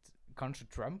trengt kanskje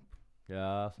Trump.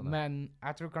 Sånn men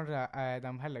jeg tror kanskje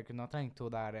de heller kunne ha trengt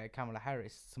hun der Kamala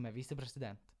Harris, som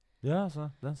visepresident.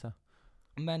 Sånn, den ser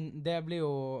jeg. Men det blir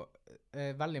jo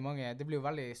veldig mange, det blir jo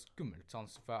veldig skummelt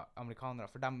sånn for amerikanere,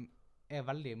 for de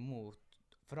veldig mot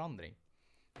forandring.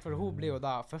 For hun blir jo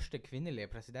da første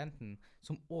kvinnelige presidenten,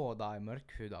 som også da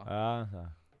mørkhuda.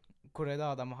 Hvor da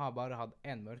de har bare hatt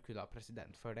en mørkhuda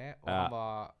president før det,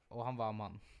 og han var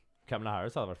mann. Kamala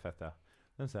Harris hadde vært fett,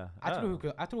 Den ser jeg.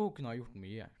 Jeg tror hun kunne ha gjort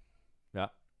mye.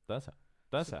 Den ser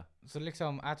jeg. Så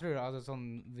liksom, jeg tror altså sånn,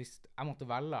 hvis jeg måtte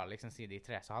velge liksom si de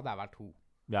tre, så hadde jeg vært hun.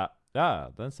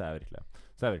 Den ser jeg virkelig.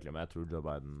 Men jeg tror Joe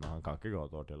Biden, han kan ikke gå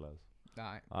et år til.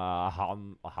 Nei.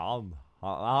 Han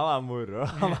moro.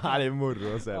 Han litt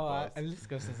moro å se på. Jeg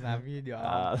elsker å se sånne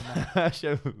videoer.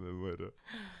 Kjempemoro.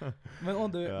 Men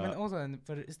også,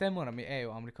 for stemmoren min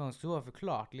jo amerikansk, så har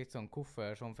forklart litt sånn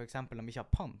hvorfor, som for eksempel de ikke har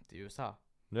pant i USA.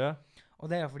 Og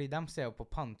det fordi de ser jo på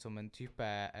pant som en type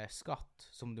skatt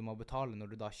som du må betale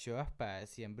når du da kjøper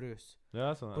en brus.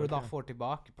 Sånn, hvor du da får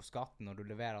tilbake på skatten når du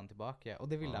leverer den tilbake. Og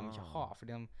det vil de ikke ha,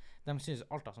 fordi de synes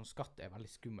alt av sånn skatt veldig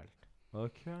skummelt.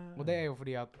 Og det jo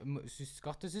fordi at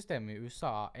skattesystemet i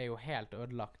USA jo helt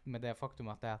ødelagt med det faktum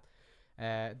at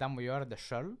de må gjøre det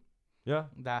selv.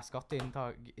 Det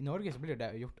skatteinntak. I Norge så blir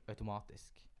det gjort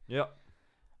automatisk.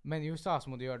 Men i USA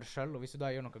så må du gjøre det selv, og hvis du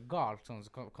da gjør noe galt, sånn,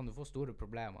 så kan du få store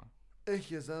problemer.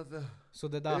 Ikke sant, Så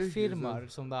det da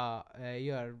firmaer som da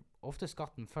gjør ofte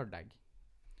skatten for deg,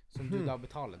 som du da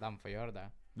betaler dem for å gjøre det.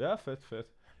 Det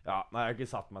fett. Nei, jeg har ikke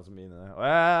satt meg så mye inn i det. Og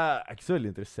jeg ikke så veldig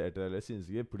interessert i det. Jeg synes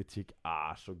ikke politikk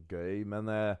så gøy,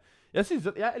 men jeg synes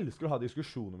at jeg elsker å ha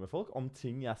diskusjoner med folk om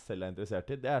ting jeg selv interessert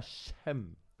i. Det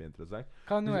kjempeinteressant.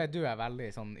 Hva nå du veldig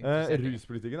sånn interessert i?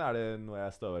 Ruspolitikken det noe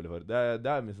jeg står veldig for.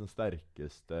 Det min sånn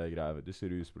sterkeste greie. Du sier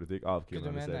ruspolitikk,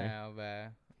 avkriminalisering. Hva du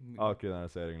mener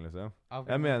avkriminalisering, liksom.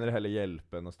 Jeg mener heller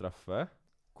hjelpe enn å straffe.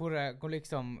 Hvor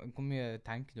mye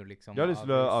tenker du liksom? Jeg har lyst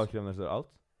til å avkriminalisere alt.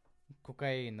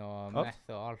 Kokain og meth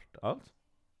og alt.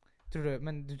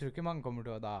 Men du tror ikke mange kommer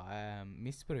til å da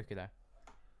misbruke det?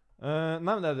 Nei,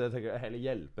 men det tenker jeg heller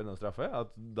hjelpe enn å straffe.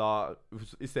 At da,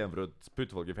 i stedet for å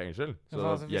putte folk i fengsel, så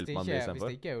hjelper man det i stedet for.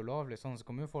 Hvis det ikke ulovlig sånn, så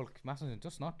kommer jo folk mest sannsynlig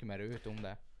til å snakke mer ut om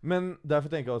det. Men derfor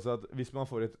tenker jeg også at hvis man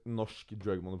får et norsk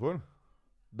drugmonopol,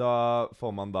 da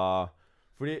får man da...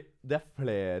 Fordi det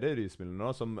flere rusmidler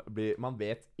nå som blir... Man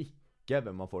vet ikke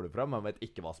hvem man får det fra, man vet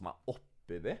ikke hva som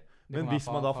oppi det. Men hvis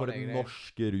man da får et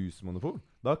norsk rusmonopol,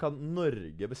 da kan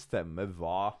Norge bestemme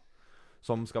hva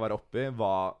som skal være oppi,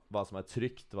 hva som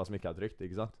trygt, hva som ikke trygt,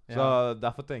 ikke sant? Så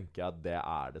derfor tenker jeg at det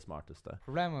det smarteste.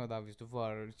 Problemet jo da, hvis du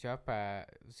får kjøpe,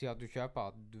 si at du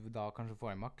kjøper, at du da kanskje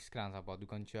får en maksgrense på at du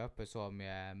kan kjøpe så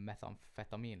mye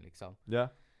metamfetamin, liksom.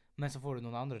 Men så får du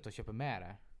noen andre til å kjøpe mer.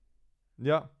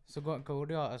 Så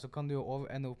kan du jo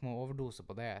ende opp med å overdose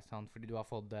på det, sant? Fordi du har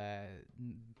fått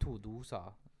 2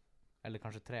 doser, eller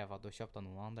kanskje 3 for at du har kjøpt av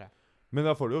noen andre. Men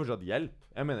da får du jo fortsatt hjelp.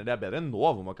 Jeg mener det bedre enn nå,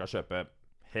 hvor man kan kjøpe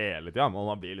hele tiden,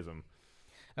 og man blir liksom...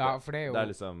 for det jo... Det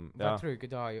liksom... Jeg tror ikke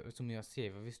det har så mye å si,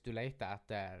 for hvis du leter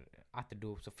etter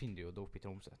dop, så finner du jo dop i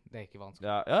Tromsø. Det ikke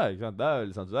vanskelig. Ikke sant? Det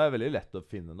veldig sant. Så det veldig lett å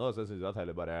finne nå, så jeg synes at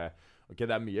heller bare... Ok,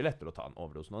 det mye lettere å ta en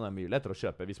overdose nå, det mye lettere å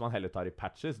kjøpe. Hvis man heller tar i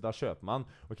patches, da kjøper man...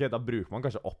 Ok, da bruker man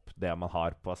kanskje opp det man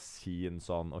har på sin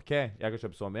sånn... Ok, jeg kan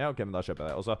kjøpe så mye, ok, men da kjøper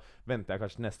jeg det. Og så venter jeg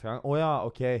kanskje neste gang.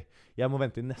 Ok, jeg må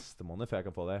vente i neste måned før jeg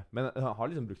kan få det. Men jeg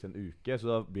har liksom brukt en uke,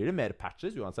 så da blir det mer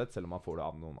patches uansett, selv om man får det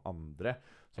av noen andre.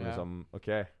 Som liksom,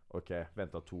 ok,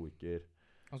 vente 2 uker.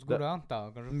 Og så går det an da,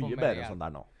 kanskje mye bedre enn sånn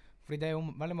der nå. Fordi det jo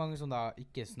veldig mange som da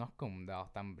ikke snakker om det,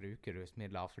 at de bruker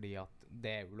rusmidler, fordi at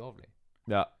det ulovlig.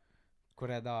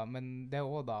 Men det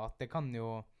også da at det kan jo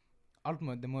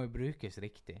det må jo brukes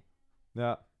riktig.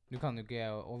 Du kan jo ikke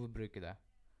overbruke det.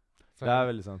 Det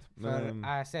veldig sant. For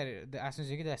jeg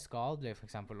synes ikke det skadelig for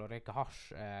eksempel å røyke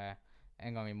hasj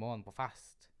en gang i måneden på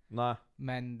fest. Nei.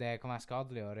 Men det kan være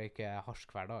skadelig å røyke hasj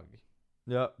hver dag.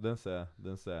 Den ser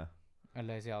jeg.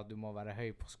 Eller si at du må være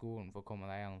høy på skolen for å komme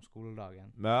deg gjennom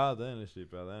skoledagen. Det litt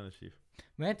kjipt,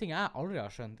 Men en ting jeg aldri har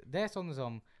skjønt, det sånne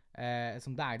som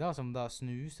deg da, som da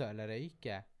snuser eller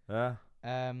røyker.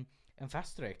 en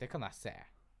festrøyk, det kan jeg se.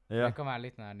 Ja. Det kan være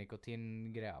litt den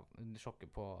nikotingreia,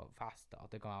 sjokket på fest,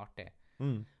 at det kan være artig.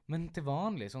 Men til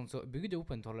vanlig, sånn, så bygger du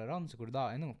opp en toleranse hvor du da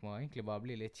ender opp med å egentlig bare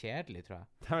bli litt kjedelig, tror jeg.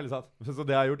 Det er veldig sant. Så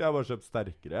det jeg har gjort, jeg har bare kjøpt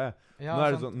sterkere. Ja, nå,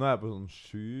 sånn, nå er jeg på sånn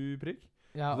 7 prikk.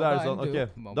 Ja, så da er det sånn, ok,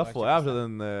 da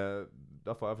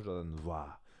får jeg forstått den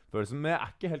wow-følelsen, men jeg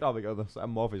er ikke helt avhengig av det, så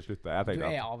jeg må faktisk slutte. Du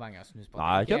er avhengig av snus på det?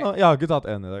 Nei, ikke nå. Jeg har ikke tatt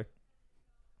en i dag.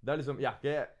 Det er liksom, jeg er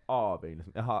ikke avhengig,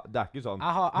 liksom. Det er ikke sånn,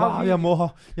 jeg må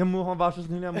ha, vær så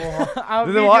snill, jeg må ha.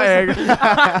 Det var egentlig.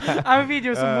 Jeg har en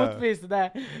video som motviste det.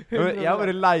 Jeg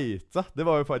bare leita. Det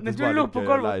var jo faktisk bare ikke leite. Men du lå på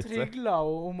gulvet og tryglet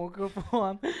om å gå på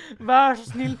han. Vær så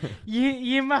snill,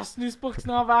 gi meg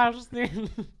snusboksen, vær så snill.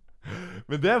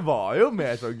 Men det var jo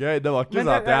mer så gøy. Det var ikke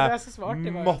sånn at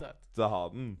jeg måtte ha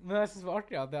den. Men det er så svart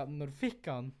at når du fikk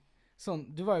han, sånn,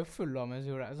 du var jo full av mens du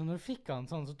gjorde det. Så når du fikk han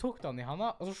sånn, så tok du han i handa,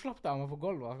 og så slapp han meg på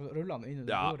gulvet og rullet han inn under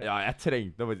bordet. Ja, jeg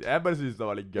trengte det faktisk. Jeg bare synes det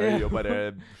var litt gøy å bare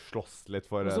slåss litt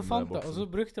for en boksen. Og så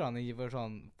brukte han ikke for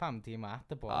sånn 5 timer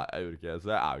etterpå. Nei, jeg gjorde ikke det, så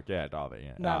jeg er jo ikke helt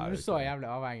avhengig. Nei, men du så jævlig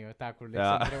avhengig ut der hvor du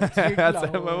liksom drev og tryglet.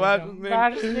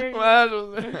 Vær så snill.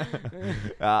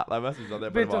 Ja, nei, men jeg synes at det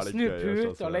bare var litt gøy. Begynte å snu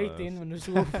put og lete inn under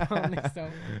sofaen,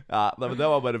 liksom. Ja, nei, men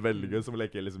det var bare veldig gøy som å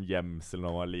leke liksom gjemsel når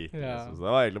man var liten. Så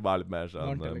det var egentlig bare litt mer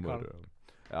sånn moro.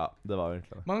 Ja, det var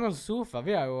egentlig det. Mange ganger sofa,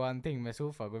 vi har jo en ting med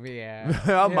sofa hvor vi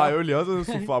ja, meg og Elias er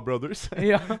Sofa Brothers.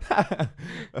 Ja.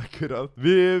 Akkurat.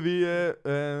 Vi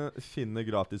finner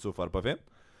gratis sofaer på Finn,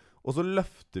 og så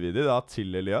løfter vi de da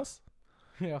til Elias.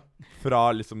 Ja.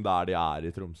 Fra liksom der de er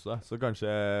i Tromsø. Så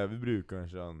kanskje, vi bruker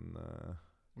kanskje en...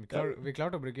 Vi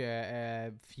klarte å bruke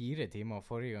 4 timer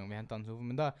forrige gang vi hentet en sofa,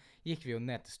 men da gikk vi jo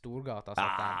ned til Storgata og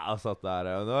satt der.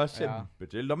 Og det var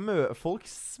kjempechill. Folk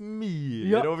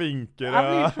smiler og vinker. Jeg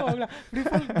blir så glad.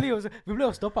 Vi ble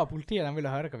jo stoppet av politiet, de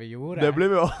ville høre hva vi gjorde. Det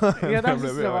ble vi også. Ja, de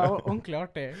synes det var ordentlig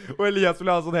artig. Og Elias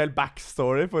ville ha sånn hel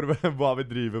backstory for hva vi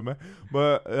driver med.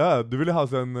 Ja, du ville ha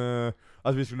sånn...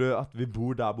 At vi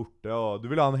bor der borte, og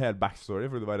du ville ha en hel backstory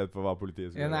fordi du var redd for hva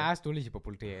politiet skulle gjøre. Nei, jeg stoler ikke på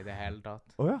politiet i det hele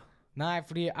tatt. Åja? Nei,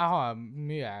 fordi jeg har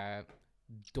mye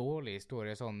dårlig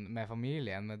historie sånn med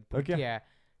familien, men politiet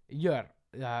gjør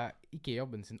ikke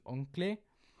jobben sin ordentlig.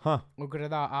 Og hvor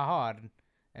da jeg har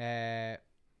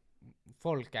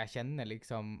folk jeg kjenner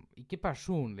liksom, ikke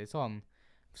personlig sånn,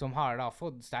 som har da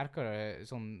fått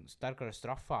sterkere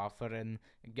straffer for en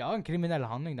kriminell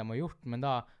handling de har gjort, men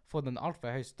da fått en alt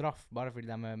for høy straff bare fordi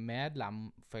de er medlem,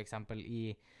 for eksempel,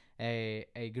 i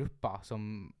en gruppe som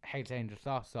Hells Angels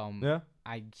da, som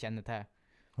jeg kjenner til.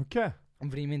 Ok.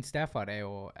 Fordi min stefar er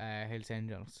jo Hells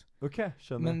Angels. Ok,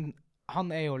 skjønner. Men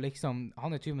han er jo liksom,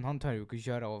 han er typen, han tør jo ikke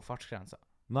kjøre over fartsgrenser.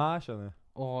 Nei, skjønner.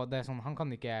 Og det er sånn, han kan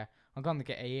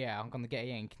ikke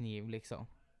eie en kniv, liksom.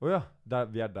 Åja,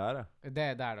 vi er der, ja. Det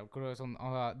er der, da. Sånn,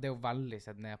 det er jo veldig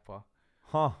sett ned på.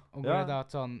 Og det er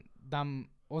at sånn,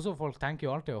 også folk tenker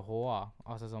jo alltid å HA,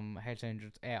 altså som Hells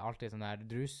Angels er alltid sånn der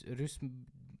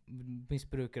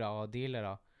rusmisbrukere og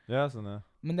dealere. Ja, sånn, ja.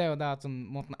 Men det er jo det at sånn,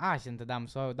 måten jeg kjenner til dem,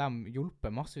 så har jo dem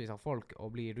hjulpet massevis av folk å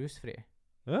bli rusfri.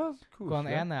 Ja, så koselig. Hvor han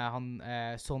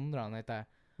ene, Sondre, han heter,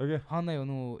 han er jo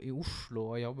nå i Oslo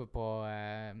og jobber på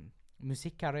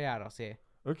musikkarrieren sin,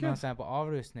 mens han er på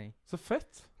avrusning. Så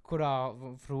fett! Hvor da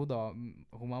Frode,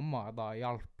 hun mamma, da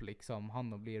hjalp liksom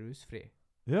han å bli rusfri.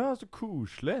 Ja, så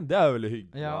koselig. Det er jo veldig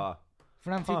hyggelig. Ja,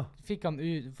 for de fikk han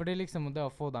ut, for det er liksom det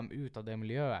å få dem ut av det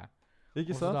miljøet.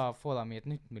 Ikke sant? Og så da få dem i et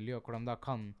nytt miljø hvor de da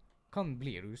kan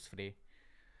bli rusfri.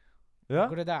 Ja.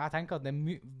 Hvor jeg tenker at det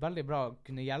er veldig bra å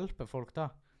kunne hjelpe folk da.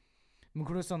 Men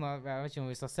hvor det er sånn at, jeg vet ikke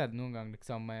om vi har sett noen gang,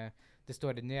 liksom, det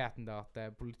står i nyheten da at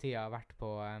politiet har vært på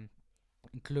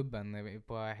klubben,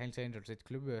 på Hells Angels sitt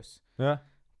klubbhus,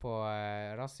 på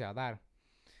Razzia der.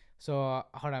 Så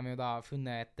har de jo da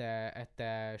funnet et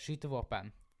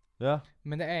skytevåpen. Ja.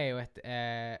 Men det er jo et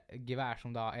gevær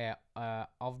som da er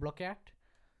avblokkert,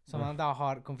 som man da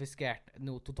har konfiskert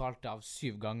noe totalt av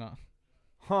 7 ganger.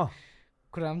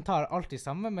 Hvor de tar alltid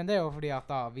samme, men det er jo fordi at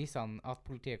da viser han, at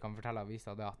politiet kan fortelle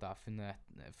avisa det at de har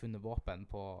funnet våpen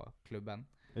på klubben.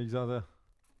 Ikke sant det?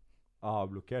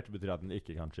 Avblokkert betyr at den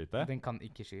ikke kan skyte? Den kan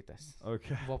ikke skytes.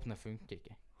 Okay. Våpenet funker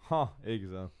ikke. Ikke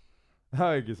sant. Ja,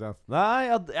 ikke sant.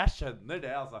 Nei, jeg skjønner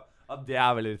det, altså. At det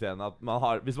er veldig irriterende.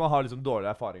 At hvis man har liksom dårlig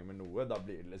erfaring med noe, da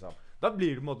blir det liksom... Da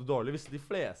blir det på en måte dårlig. Hvis de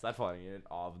fleste erfaringer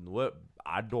av noe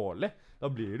er dårlig, da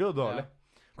blir det jo dårlig. Ja.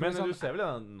 Men du ser vel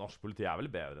at norsk politi er vel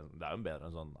bedre. Det er jo bedre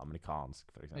enn sånn amerikansk,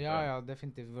 for eksempel. Ja,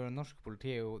 definitivt. For norsk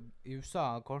politi er jo... I USA,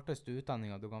 korteste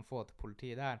utdanningen du kan få til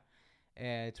politi der,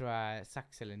 tror jeg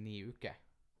 6 eller 9 uker.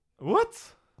 What?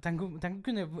 Tenk å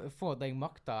kunne få deg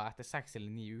makta etter 6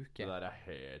 eller 9 uker. Det der er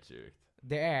helt sykt.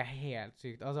 Det er helt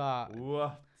sykt. Altså...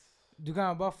 What? Du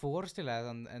kan jo bare forestille deg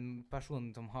sånn, en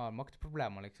person som har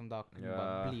maktproblemer, liksom, da kan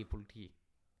bare bli politi.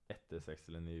 Etter 6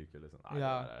 eller 9 uker, liksom. Nei,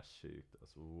 det sykt,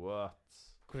 altså. What?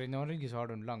 Hvor i Norge så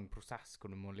har du en lang prosess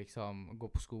hvor du må liksom gå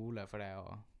på skole for det,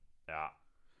 og... Ja.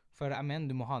 For jeg mener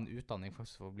du må ha en utdanning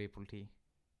først for å bli politi.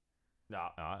 Ja.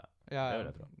 Det gjør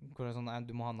det, tror jeg. Hvor det er sånn,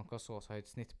 du må ha noe så høyt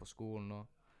snitt på skolen,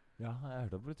 og... Ja, jeg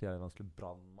hørte at politiet er vanskelig.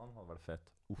 Brandmann hadde vært fett.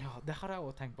 Ja, det har jeg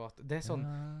også tenkt på, at det er sånn...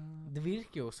 Det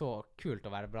virker jo så kult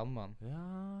å være brandmann. Ja,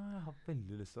 jeg har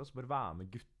veldig lyst til å bare være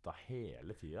med gutta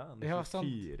hele tiden. Ja, sant.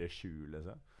 4-7,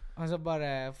 liksom. Altså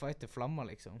bare få etter flammer,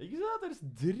 liksom. Ikke sant? Det er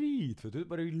så dritfett ut.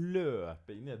 Bare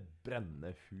løpe inn i et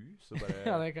brennende hus og bare...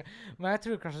 Ja, det er men jeg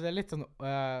tror kanskje det er litt sånn...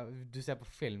 du ser på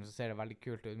film, så ser det veldig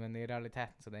kult ut, men i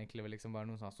realiteten så er det egentlig liksom bare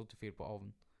noen som har stått fyr på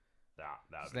ovnen. Ja,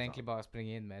 det er så det er egentlig bare å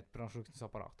springe inn med et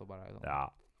brannslukningsapparat og bare... Sånn. Ja,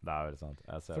 det er veldig sant.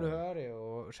 For du hører jo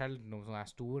sjelden om sånne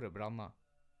store branner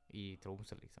i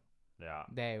Tromsø, liksom. Ja.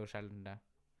 Det er jo sjelden det.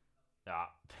 Ja,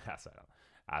 jeg ser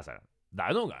den. Det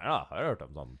er jo noen ganger da. Jeg har hørt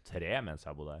om sånn 3 mens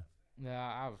jeg bodde her. Ja,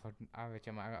 jeg vet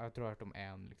ikke om jeg tror jeg har hørt om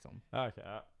 1, liksom. Ja, ok.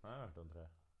 Ja, jeg har hørt om 3.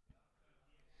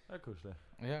 Det er koselig.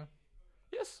 Ja.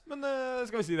 Yes, men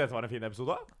skal vi si dette var en fin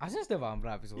episode? Jeg synes det var en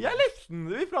bra episode. Jeg likte den!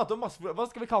 Vi pratet om masse... Hva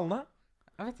skal vi kalle den?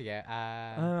 Jeg vet ikke.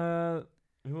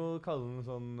 Vi må kalle den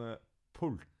sånn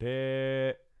politi...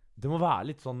 Det må være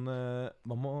litt sånn...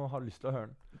 man må ha lyst til å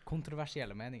høre den.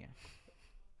 Kontroversielle meninger.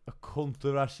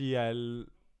 Kontroversiell...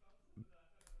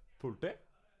 politi?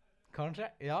 Kanskje,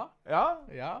 ja.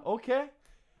 Ja? Ok.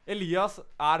 Elias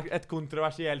er et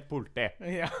kontroversielt politi.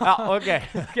 Ja. Ja, ok.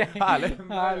 Herlig.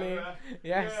 Herlig.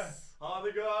 Yes. Ha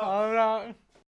det godt. Ha det bra.